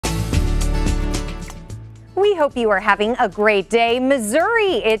We hope you are having a great day.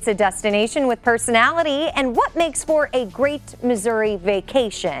 Missouri, it's a destination with personality. And what makes for a great Missouri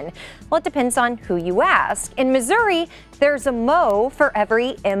vacation? Well, it depends on who you ask. In Missouri, there's a Mo for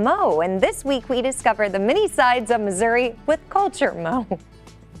every MO. And this week we discover the many sides of Missouri with Culture Mo.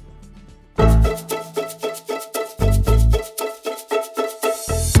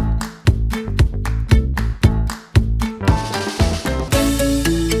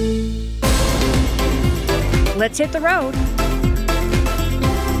 Let's hit the road.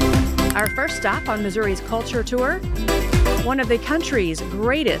 Our first stop on Missouri's Culture Tour, one of the country's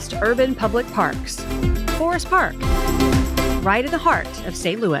greatest urban public parks, Forest Park, right in the heart of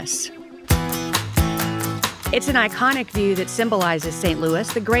St. Louis. It's an iconic view that symbolizes St.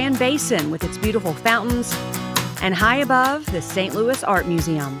 Louis, the Grand Basin with its beautiful fountains, and high above, the St. Louis Art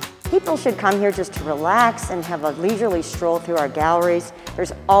Museum. People should come here just to relax and have a leisurely stroll through our galleries.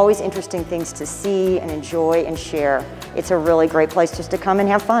 There's always interesting things to see and enjoy and share. It's a really great place just to come and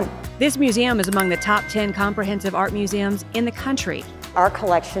have fun. This museum is among the top 10 comprehensive art museums in the country. Our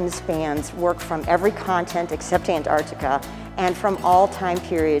collection spans work from every continent except Antarctica and from all time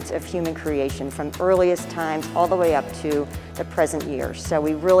periods of human creation, from earliest times all the way up to the present year. So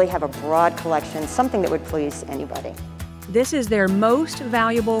we really have a broad collection, something that would please anybody. This is their most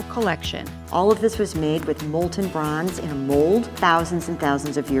valuable collection. All of this was made with molten bronze in a mold thousands and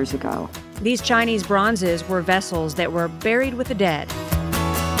thousands of years ago. These Chinese bronzes were vessels that were buried with the dead.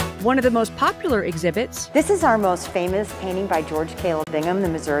 One of the most popular exhibits. This is our most famous painting by George Caleb Bingham, the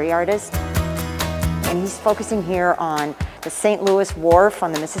Missouri artist. And he's focusing here on the St. Louis Wharf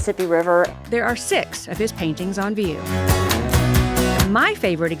on the Mississippi River. There are 6 of his paintings on view. My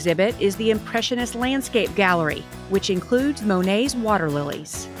favorite exhibit is the Impressionist Landscape Gallery, which includes Monet's water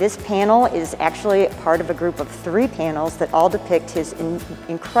lilies. This panel is actually part of a group of 3 panels that all depict his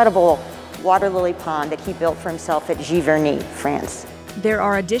incredible water lily pond that he built for himself at Giverny, France. There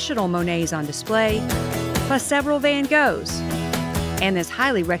are additional Monets on display, plus several Van Goghs, and this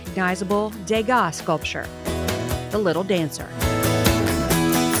highly recognizable Degas sculpture, The Little Dancer.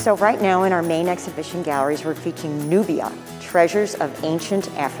 So right now in our main exhibition galleries, we're featuring Nubia, Treasures of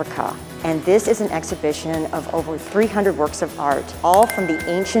Ancient Africa. And this is an exhibition of over 300 works of art, all from the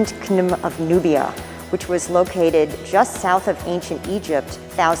ancient kingdom of Nubia, which was located just south of ancient Egypt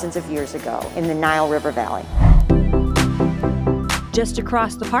thousands of years ago in the Nile River Valley. Just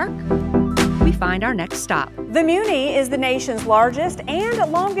across the park, we find our next stop. The Muni is the nation's largest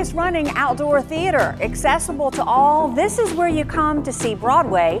and longest running outdoor theater. Accessible to all, this is where you come to see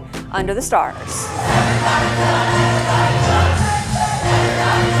Broadway under the stars.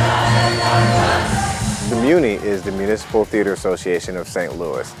 The Muni is the Municipal Theater Association of St.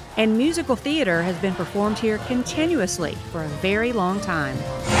 Louis. And musical theater has been performed here continuously for a very long time.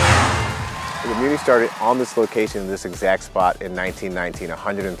 The Muni started on this location in this exact spot in 1919,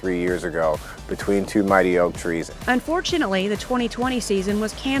 103 years ago, between 2 mighty oak trees. Unfortunately, the 2020 season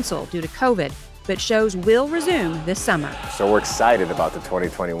was canceled due to COVID, but shows will resume this summer. So we're excited about the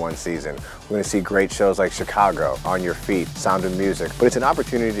 2021 season. We're going to see great shows like Chicago, On Your Feet, Sound of Music, but it's an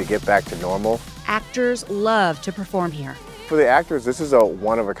opportunity to get back to normal. Actors love to perform here. For the actors, this is a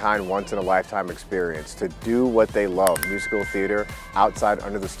one-of-a-kind, once-in-a-lifetime experience to do what they love, musical theater, outside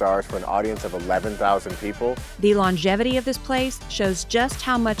under the stars for an audience of 11,000 people. The longevity of this place shows just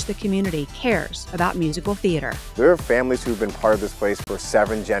how much the community cares about musical theater. There are families who've been part of this place for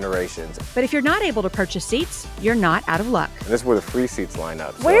 7 generations. But if you're not able to purchase seats, you're not out of luck. And this is where the free seats line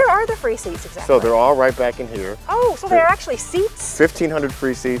up. Where are the free seats exactly? So they're all right back in here. Oh, so they're actually seats? 1,500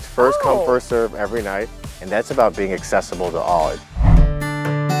 free seats, first come, first serve every night. And that's about being accessible to all.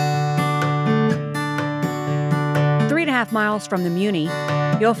 3.5 miles from the Muni,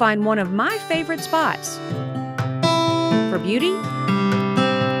 you'll find one of my favorite spots. For beauty,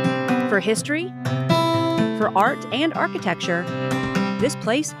 for history, for art and architecture, this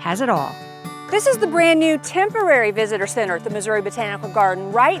place has it all. This is the brand new temporary visitor center at the Missouri Botanical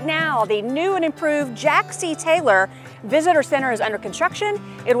Garden. Right now, the new and improved Jack C. Taylor Visitor Center is under construction.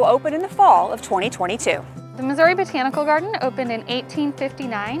 It will open in the fall of 2022. The Missouri Botanical Garden opened in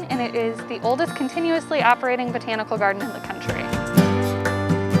 1859, and it is the oldest continuously operating botanical garden in the country.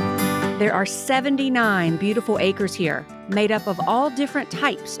 There are 79 beautiful acres here, made up of all different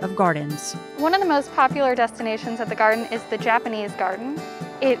types of gardens. One of the most popular destinations at the garden is the Japanese Garden.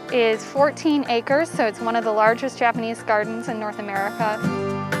 It is 14 acres, so it's one of the largest Japanese gardens in North America.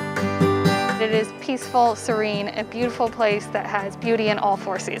 It is peaceful, serene, a beautiful place that has beauty in all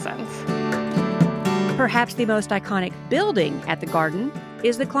 4 seasons. Perhaps the most iconic building at the garden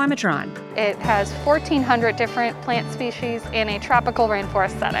is the Climatron. It has 1,400 different plant species in a tropical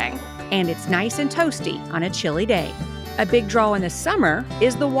rainforest setting. And it's nice and toasty on a chilly day. A big draw in the summer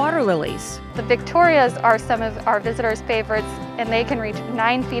is the water lilies. The Victorias are some of our visitors' favorites, and they can reach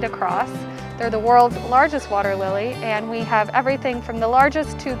 9 feet across. They're the world's largest water lily, and we have everything from the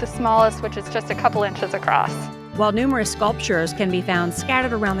largest to the smallest, which is just a couple inches across. While numerous sculptures can be found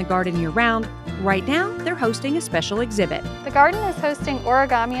scattered around the garden year-round, right now they're hosting a special exhibit. The garden is hosting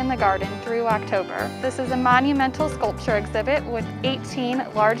Origami in the Garden through October. This is a monumental sculpture exhibit with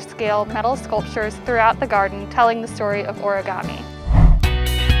 18 large-scale metal sculptures throughout the garden telling the story of origami.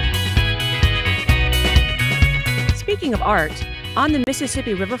 Speaking of art, on the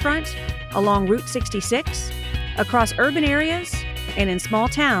Mississippi riverfront, along Route 66, across urban areas, and in small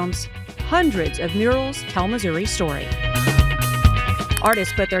towns, hundreds of murals tell Missouri's story.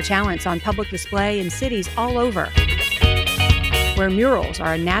 Artists put their talents on public display in cities all over, where murals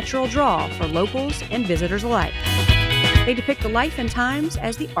are a natural draw for locals and visitors alike. They depict the life and times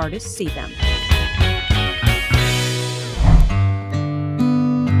as the artists see them.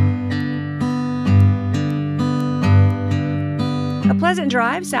 A pleasant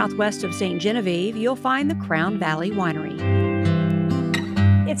drive southwest of St. Genevieve, you'll find the Crown Valley Winery.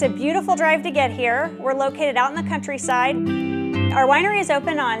 It's a beautiful drive to get here. We're located out in the countryside. Our winery is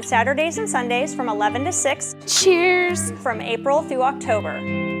open on Saturdays and Sundays from 11 to 6. Cheers! From April through October.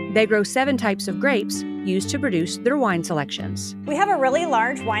 They grow 7 types of grapes used to produce their wine selections. We have a really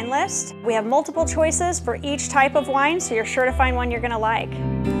large wine list. We have multiple choices for each type of wine, so you're sure to find one you're gonna like.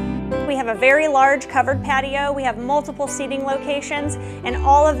 We have a very large covered patio. We have multiple seating locations, and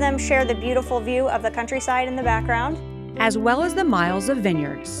all of them share the beautiful view of the countryside in the background, as well as the miles of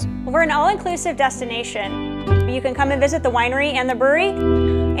vineyards. We're an all-inclusive destination. You can come and visit the winery and the brewery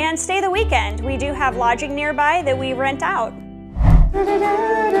and stay the weekend. We do have lodging nearby that we rent out.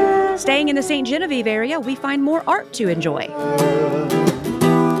 Staying in the St. Genevieve area, we find more art to enjoy.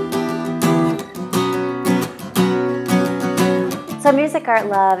 So Music Art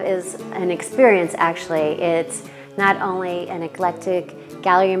Love is an experience, actually. It's not only an eclectic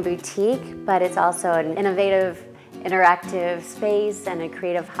gallery and boutique, but it's also an innovative, interactive space and a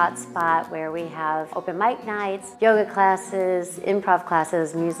creative hotspot where we have open mic nights, yoga classes, improv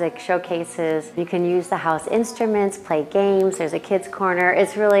classes, music showcases. You can use the house instruments, play games, there's a kids corner.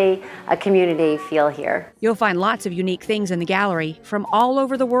 It's really a community feel here. You'll find lots of unique things in the gallery from all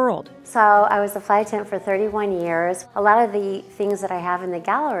over the world. So I was a flight attendant for 31 years. A lot of the things that I have in the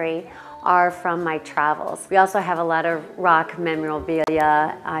gallery are from my travels. We also have a lot of rock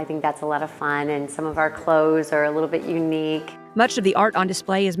memorabilia. I think that's a lot of fun, and some of our clothes are a little bit unique. Much of the art on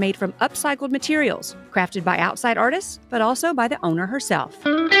display is made from upcycled materials, crafted by outside artists, but also by the owner herself.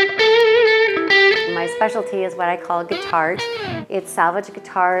 My specialty is what I call guitars. It's salvaged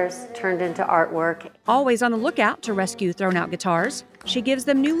guitars turned into artwork. Always on the lookout to rescue thrown-out guitars, she gives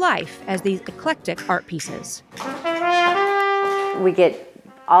them new life as these eclectic art pieces. We get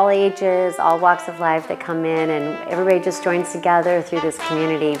all ages, all walks of life that come in, and everybody just joins together through this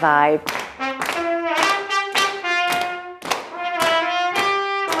community vibe.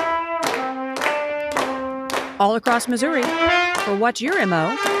 All across Missouri, for What's Your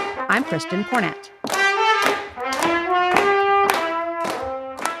MO, I'm Kristen Cornett.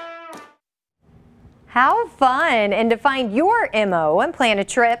 How fun! And to find your MO and plan a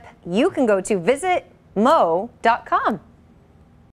trip, you can go to visitmo.com.